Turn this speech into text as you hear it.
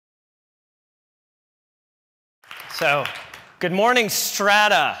So, good morning,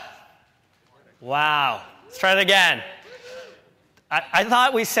 Strata. Wow. Let's try it again. I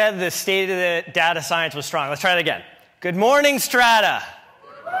thought we said the state of the data science was strong. Let's try it again. Good morning, Strata.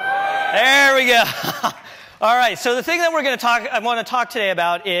 There we go. All right, so the thing that I want to talk today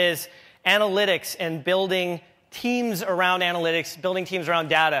about is analytics and building teams around analytics, building teams around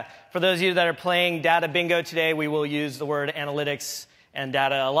data. For those of you that are playing data bingo today, we will use the word analytics and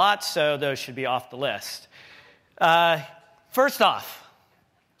data a lot, so those should be off the list. First off,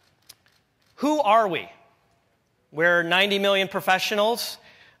 who are we? We're 90 million professionals.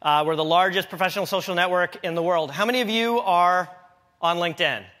 We're the largest professional social network in the world. How many of you are on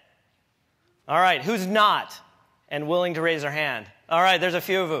LinkedIn? All right, who's not and willing to raise their hand? All right, there's a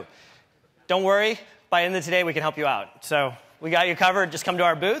few of you. Don't worry, by the end of today, we can help you out. So we got you covered. Just come to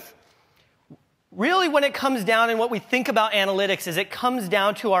our booth. Really, when it comes down and what we think about analytics is it comes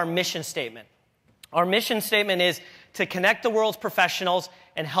down to our mission statement. Our mission statement is to connect the world's professionals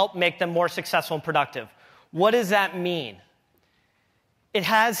and help make them more successful and productive. What does that mean? It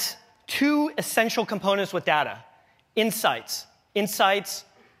has two essential components with data. Insights. Insights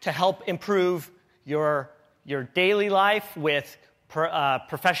to help improve your daily life with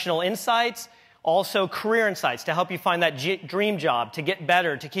professional insights. Also career insights to help you find that dream job, to get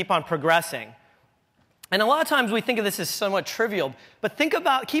better, to keep on progressing. And a lot of times we think of this as somewhat trivial, but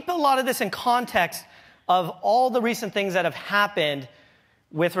keep a lot of this in context of all the recent things that have happened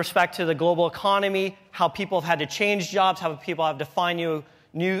with respect to the global economy, how people have had to change jobs, how people have to find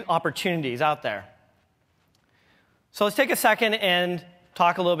new opportunities out there. So let's take a second and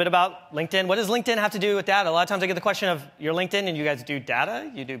talk a little bit about LinkedIn. What does LinkedIn have to do with data? A lot of times I get the question of, you're LinkedIn and you guys do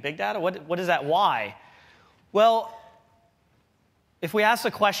data? You do big data? What is that? Why? Well, if we ask the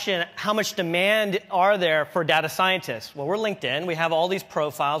question, how much demand are there for data scientists? Well, we're LinkedIn. We have all these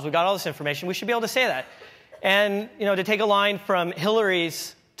profiles. We've got all this information. We should be able to say that. And to take a line from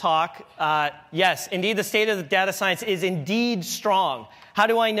Hillary's talk, yes, indeed, the state of the data science is indeed strong. How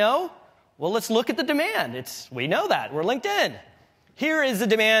do I know? Well, let's look at the demand. We know that. We're LinkedIn. Here is the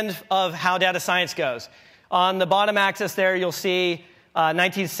demand of how data science goes. On the bottom axis there, you'll see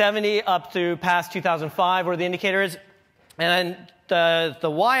 1970 up through past 2005, where the indicator is. And the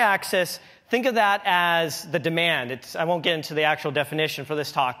y-axis, think of that as the demand. I won't get into the actual definition for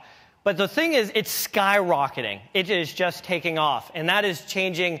this talk. But the thing is, it's skyrocketing. It is just taking off. And that is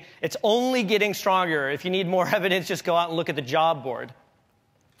changing. It's only getting stronger. If you need more evidence, just go out and look at the job board.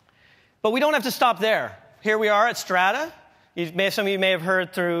 But we don't have to stop there. Here we are at Strata. Some of you may have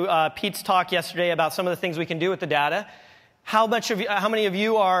heard through Pete's talk yesterday about some of the things we can do with the data. How many of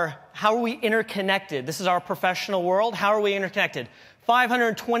you how are we interconnected? This is our professional world. How are we interconnected?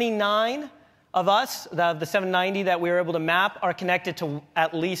 529 of us, of the 790 that we were able to map, are connected to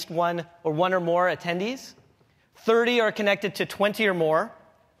at least one or more attendees. 30 are connected to 20 or more.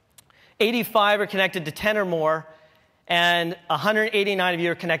 85 are connected to 10 or more. And 189 of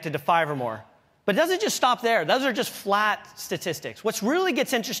you are connected to 5 or more. But it doesn't just stop there. Those are just flat statistics. What really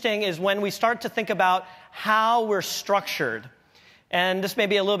gets interesting is when we start to think about how we're structured. And this may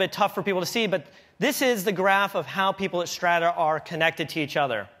be a little bit tough for people to see, but this is the graph of how people at Strata are connected to each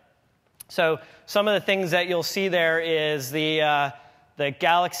other. So some of the things that you'll see there is the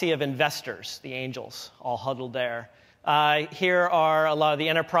galaxy of investors, the angels, all huddled there. Here are a lot of the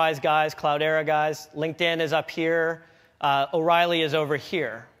enterprise guys, Cloudera guys. LinkedIn is up here. O'Reilly is over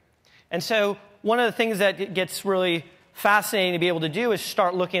here. And so one of the things that gets really fascinating to be able to do is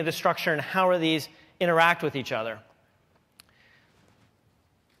start looking at the structure and how these interact with each other.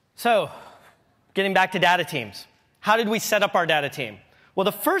 So getting back to data teams. How did we set up our data team? Well,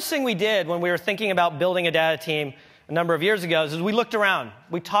 the first thing we did when we were thinking about building a data team a number of years ago is we looked around.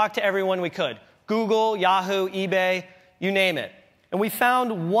 We talked to everyone we could. Google, Yahoo, eBay, you name it. And we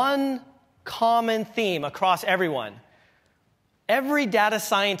found one common theme across everyone. Every data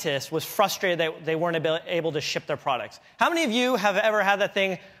scientist was frustrated that they weren't able to ship their products. How many of you have ever had that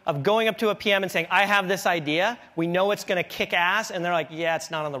thing of going up to a PM and saying, I have this idea, we know it's going to kick ass, and they're like, yeah,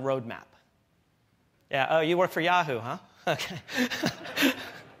 it's not on the roadmap. Yeah, oh, you work for Yahoo, huh? Okay.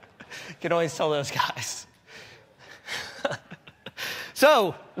 You can always tell those guys.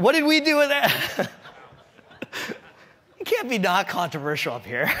 So, what did we do with that? It can't be not controversial up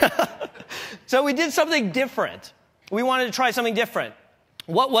here. So we did something different. We wanted to try something different.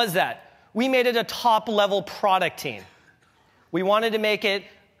 What was that? We made it a top-level product team. We wanted to make it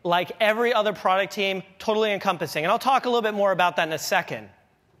like every other product team, totally encompassing. And I'll talk a little bit more about that in a second.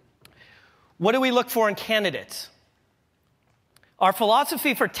 What do we look for in candidates? Our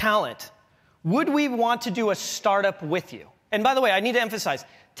philosophy for talent. Would we want to do a startup with you? And by the way, I need to emphasize,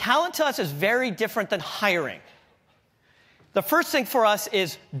 talent to us is very different than hiring. The first thing for us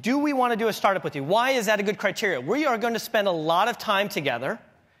is, do we want to do a startup with you? Why is that a good criteria? We are going to spend a lot of time together,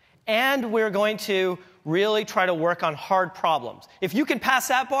 and we're going to really try to work on hard problems. If you can pass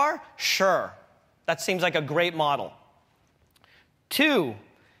that bar, sure. That seems like a great model. 2,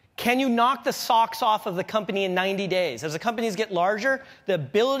 can you knock the socks off of the company in 90 days? As the companies get larger, the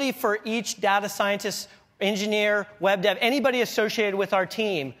ability for each data scientist, engineer, web dev, anybody associated with our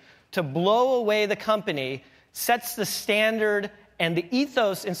team to blow away the company sets the standard and the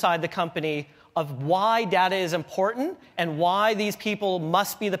ethos inside the company of why data is important and why these people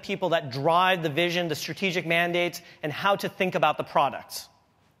must be the people that drive the vision, the strategic mandates, and how to think about the products.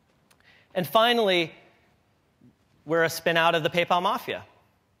 And finally, we're a spin out of the PayPal Mafia.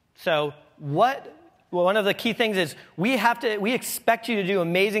 So one of the key things is we expect you to do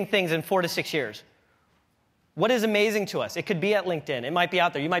amazing things in 4 to 6 years. What is amazing to us? It could be at LinkedIn. It might be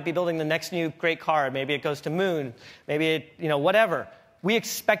out there. You might be building the next new great car. Maybe it goes to moon. Maybe it, whatever. We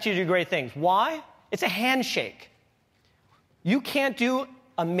expect you to do great things. Why? It's a handshake. You can't do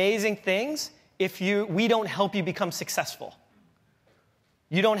amazing things if we don't help you become successful.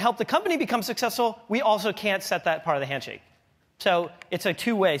 You don't help the company become successful, we also can't set that part of the handshake. So it's a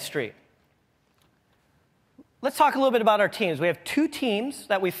two-way street. Let's talk a little bit about our teams. We have 2 teams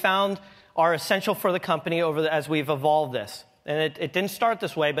that we found are essential for the company as we've evolved this. And it didn't start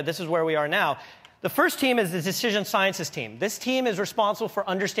this way, but this is where we are now. The first team is the decision sciences team. This team is responsible for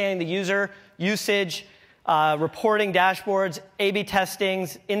understanding the user usage, reporting dashboards, A/B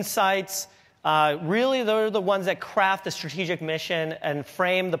testings, insights. Really, they're the ones that craft the strategic mission and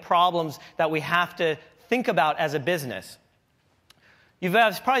frame the problems that we have to think about as a business. You've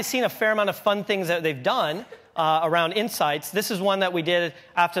probably seen a fair amount of fun things that they've done around insights. This is one that we did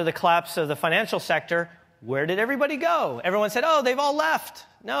after the collapse of the financial sector. Where did everybody go? Everyone said, oh, they've all left.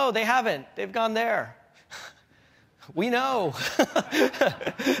 No, they haven't. They've gone there. We know.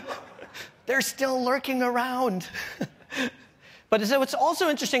 They're still lurking around. But what's also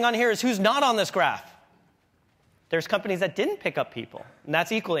interesting on here is who's not on this graph. There's companies that didn't pick up people, and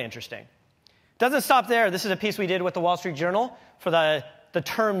that's equally interesting. Doesn't stop there. This is a piece we did with the Wall Street Journal for the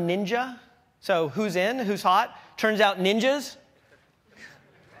term ninja. So who's in, who's hot? Turns out ninjas.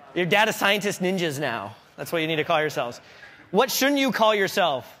 You're data scientist ninjas now. That's what you need to call yourselves. What shouldn't you call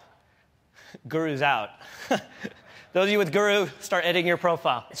yourself? Guru's out. Those of you with Guru, start editing your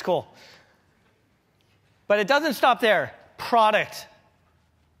profile. It's cool. But it doesn't stop there. Product.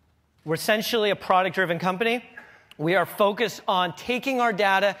 We're essentially a product-driven company. We are focused on taking our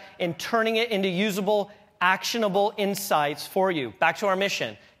data and turning it into usable, actionable insights for you. Back to our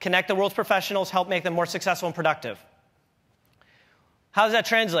mission. Connect the world's professionals, help make them more successful and productive. How does that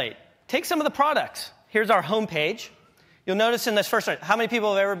translate? Take some of the products. Here's our homepage. You'll notice in this first one, how many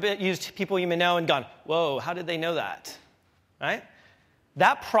people have ever used people you may know and gone, whoa, how did they know that? Right?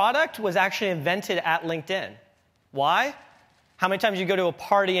 That product was actually invented at LinkedIn. Why? How many times you go to a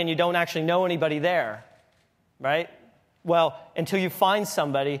party and you don't actually know anybody there? Right? Well, until you find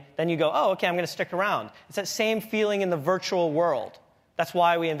somebody, then you go, oh, okay, I'm going to stick around. It's that same feeling in the virtual world. That's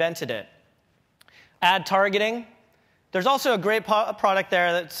why we invented it. Ad targeting. There's also a great product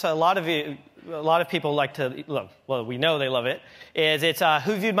there that's a lot of people like to love. Well, we know they love it. It's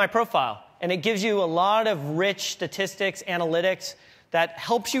Who Viewed My Profile? And it gives you a lot of rich statistics, analytics that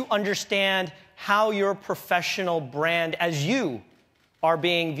helps you understand how your professional brand as you are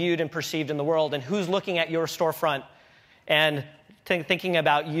being viewed and perceived in the world and who's looking at your storefront and thinking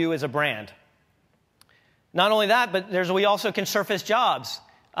about you as a brand. Not only that, but we also can surface jobs.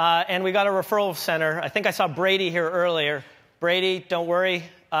 And we got a referral center. I think I saw Brady here earlier. Brady, don't worry.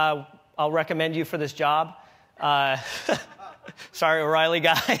 I'll recommend you for this job. Sorry, O'Reilly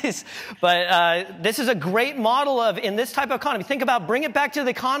guys. But this is a great model in this type of economy. Think about, bring it back to the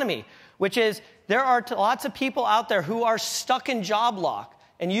economy, which is there are lots of people out there who are stuck in job lock.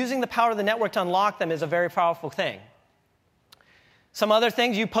 And using the power of the network to unlock them is a very powerful thing. Some other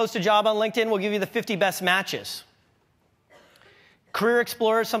things, you post a job on LinkedIn, we'll give you the 50 best matches. Career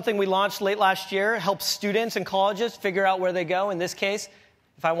Explorer is something we launched late last year. It helps students and colleges figure out where they go. In this case,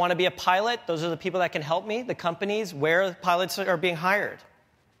 if I want to be a pilot, those are the people that can help me, the companies where pilots are being hired.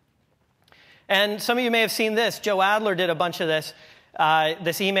 And some of you may have seen this. Joe Adler did a bunch of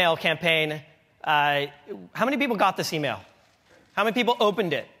this email campaign. How many people got this email? How many people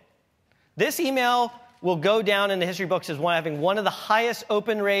opened it? This email will go down in the history books as having one of the highest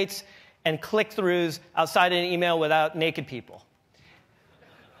open rates and click-throughs outside of an email without naked people.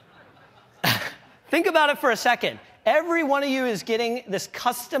 Think about it for a second. Every one of you is getting this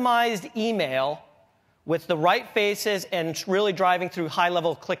customized email with the right faces and really driving through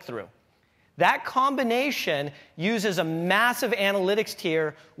high-level click-through. That combination uses a massive analytics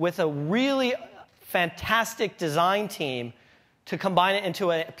tier with a really fantastic design team to combine it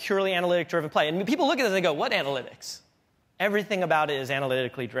into a purely analytic-driven play. And people look at this and they go, what analytics? Everything about it is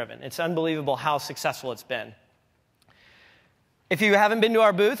analytically driven. It's unbelievable how successful it's been. If you haven't been to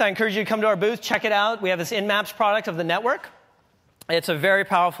our booth, I encourage you to come to our booth, check it out. We have this in-maps product of the network. It's a very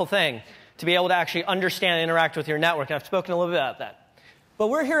powerful thing to be able to actually understand and interact with your network. And I've spoken a little bit about that. But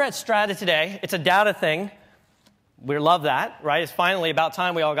we're here at Strata today. It's a data thing. We love that, right? It's finally about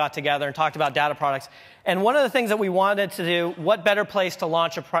time we all got together and talked about data products. And one of the things that we wanted to do, what better place to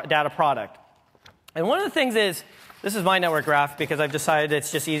launch a data product? And one of the things is, this is my network graph because I've decided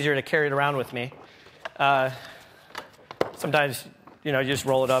it's just easier to carry it around with me. Sometimes, you just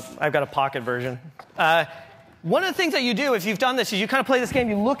roll it up. I've got a pocket version. One of the things that you do, if you've done this, is you kind of play this game.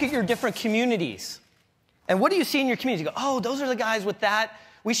 You look at your different communities. And what do you see in your community? You go, oh, those are the guys with that.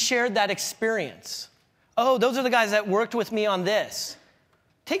 We shared that experience. Oh, those are the guys that worked with me on this.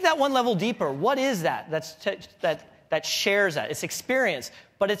 Take that one level deeper. What is that that shares that? It's experience.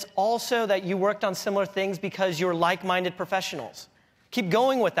 But it's also that you worked on similar things because you're like-minded professionals. Keep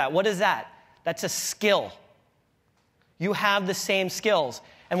going with that. What is that? That's a skill. You have the same skills.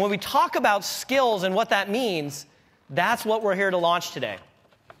 And when we talk about skills and what that means, that's what we're here to launch today.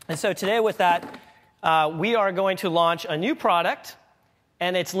 And so today with that, we are going to launch a new product,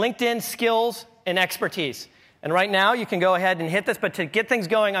 and it's LinkedIn Skills and Expertise. And right now, you can go ahead and hit this, but to get things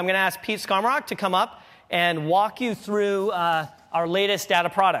going, I'm going to ask Pete Skamrock to come up and walk you through our latest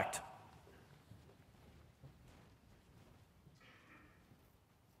data product.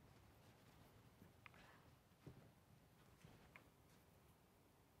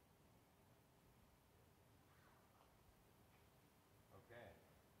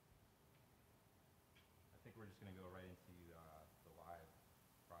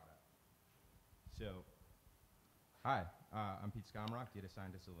 So, hi, I'm Pete Skamrock, data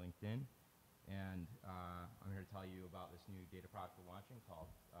scientist at LinkedIn, and I'm here to tell you about this new data product we're launching called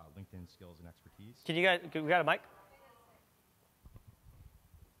LinkedIn Skills and Expertise. Can you guys, we got a mic?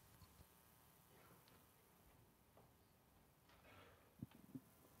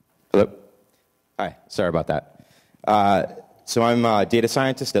 Hello. Hi, sorry about that. So I'm a data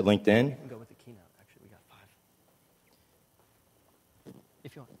scientist at LinkedIn. You can go with the keynote. Actually, we got 5.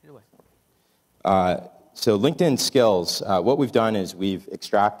 If you want, either way. So LinkedIn Skills, what we've done is we've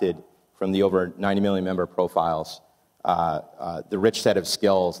extracted from the over 90 million member profiles the rich set of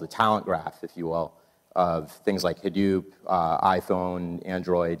skills, the talent graph, if you will, of things like Hadoop, iPhone,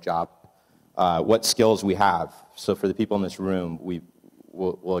 Android, Java, what skills we have. So for the people in this room,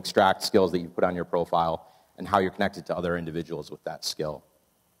 we'll extract skills that you put on your profile and how you're connected to other individuals with that skill.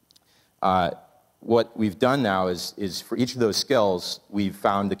 What we've done now is for each of those skills, we've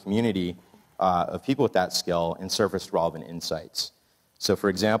found the community of people with that skill and surfaced relevant insights. So for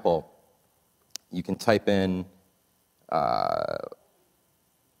example, you can type in, I'm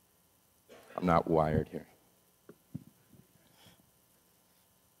not wired here.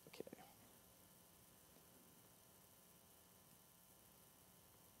 Okay.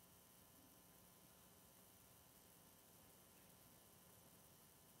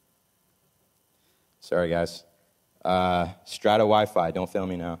 Sorry guys. Strata Wi-Fi, don't fail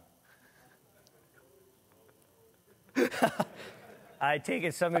me now. I take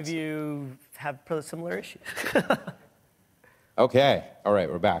it some of you have similar issues. Okay, all right,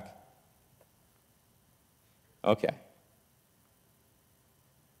 we're back. Okay.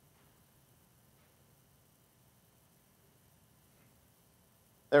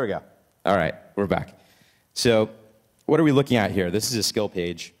 There we go. All right, we're back. So what are we looking at here? This is a skill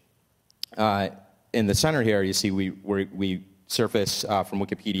page. In the center here, you see we surface from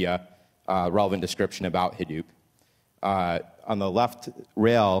Wikipedia relevant description about Hadoop. On the left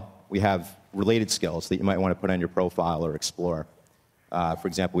rail, we have related skills that you might want to put on your profile or explore. For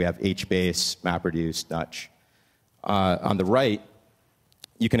example, we have HBase, MapReduce, Nutch. On the right,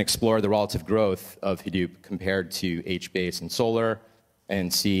 you can explore the relative growth of Hadoop compared to HBase and Solr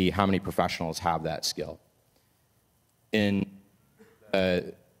and see how many professionals have that skill. In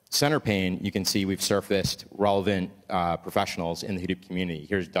the center pane, you can see we've surfaced relevant professionals in the Hadoop community.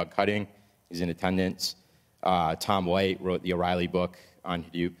 Here's Doug Cutting. He's in attendance. Tom White wrote the O'Reilly book on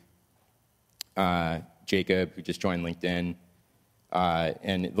Hadoop. Jacob, who just joined LinkedIn.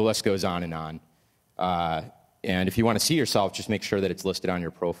 And the list goes on and on. And if you want to see yourself, just make sure that it's listed on your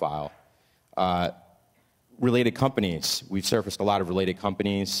profile. Related companies. We've surfaced a lot of related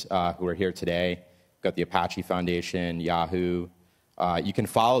companies who are here today. We've got the Apache Foundation, Yahoo. You can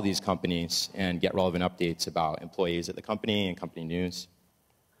follow these companies and get relevant updates about employees at the company and company news.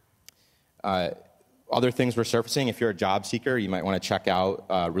 Other things we're surfacing, if you're a job seeker, you might want to check out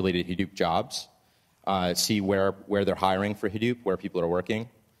related Hadoop jobs, see where they're hiring for Hadoop, where people are working.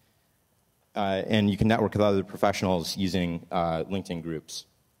 And you can network with other professionals using LinkedIn groups.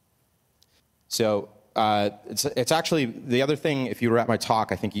 So it's actually, the other thing, if you were at my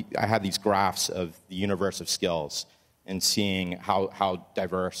talk, I think I had these graphs of the universe of skills and seeing how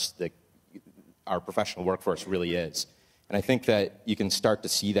diverse our professional workforce really is. And I think that you can start to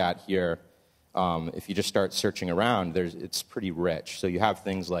see that here. If you just start searching around, it's pretty rich. So you have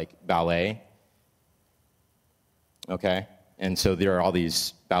things like ballet, okay? And so there are all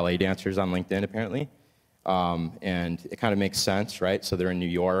these ballet dancers on LinkedIn, apparently. And it kind of makes sense, right? So they're in New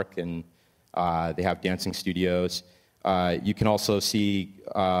York, and they have dancing studios. You can also see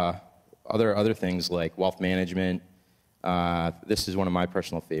other things like wealth management. This is one of my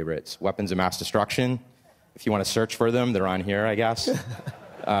personal favorites, weapons of mass destruction. If you want to search for them, they're on here, I guess.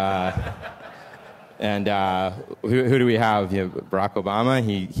 And who do we have? You know, Barack Obama.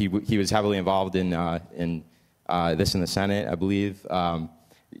 He was heavily involved in this in the Senate, I believe.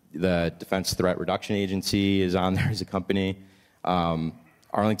 The Defense Threat Reduction Agency is on there as a company.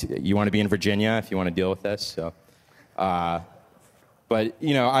 Arlington, you want to be in Virginia if you want to deal with this. So, but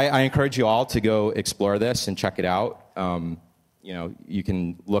you know, I encourage you all to go explore this and check it out. You know, you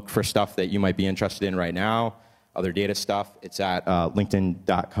can look for stuff that you might be interested in right now, other data stuff. It's at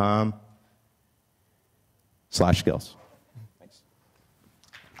linkedin.com/skills. Thanks.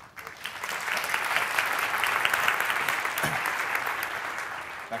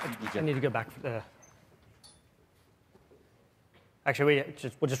 I need to go back. Actually,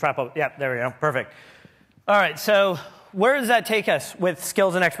 we'll just wrap up. Yeah, there we go. Perfect. All right, so where does that take us with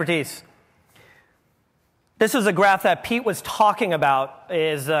skills and expertise? This is a graph that Pete was talking about,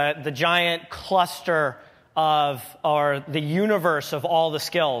 is the giant cluster of, or the universe of all the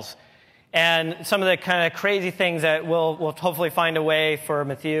skills. And some of the kind of crazy things that we'll hopefully find a way for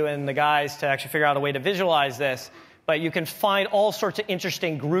Matthew and the guys to actually figure out a way to visualize this. But you can find all sorts of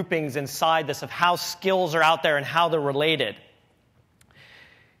interesting groupings inside this of how skills are out there and how they're related.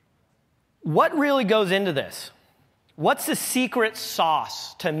 What really goes into this? What's the secret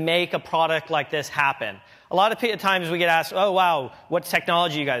sauce to make a product like this happen? A lot of times we get asked, oh, wow, what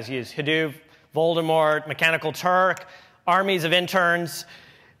technology you guys use? Hadoop, Voldemort, Mechanical Turk, armies of interns.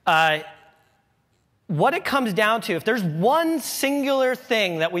 What it comes down to, if there's one singular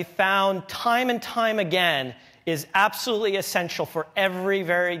thing that we found time and time again is absolutely essential for every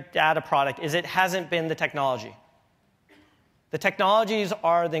data product, is it hasn't been the technology. The technologies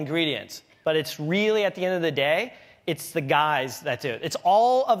are the ingredients, but it's really, at the end of the day, it's the guys that do it. It's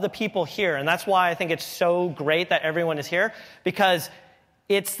all of the people here, and that's why I think it's so great that everyone is here, because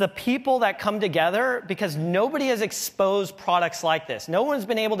it's the people that come together, because nobody has exposed products like this. No one's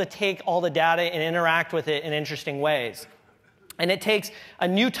been able to take all the data and interact with it in interesting ways. And it takes a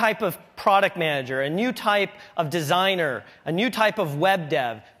new type of product manager, a new type of designer, a new type of web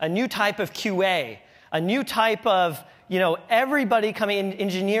dev, a new type of QA, a new type of, you know, everybody coming in,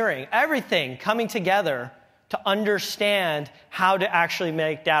 engineering, everything coming together to understand how to actually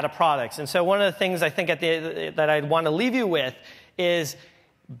make data products. And so one of the things I think that I'd want to leave you with is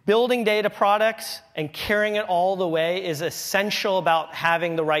building data products and carrying it all the way is essential about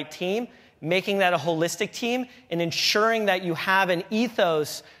having the right team, making that a holistic team, and ensuring that you have an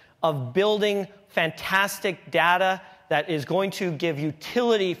ethos of building fantastic data that is going to give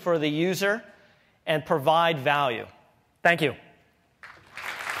utility for the user and provide value. Thank you.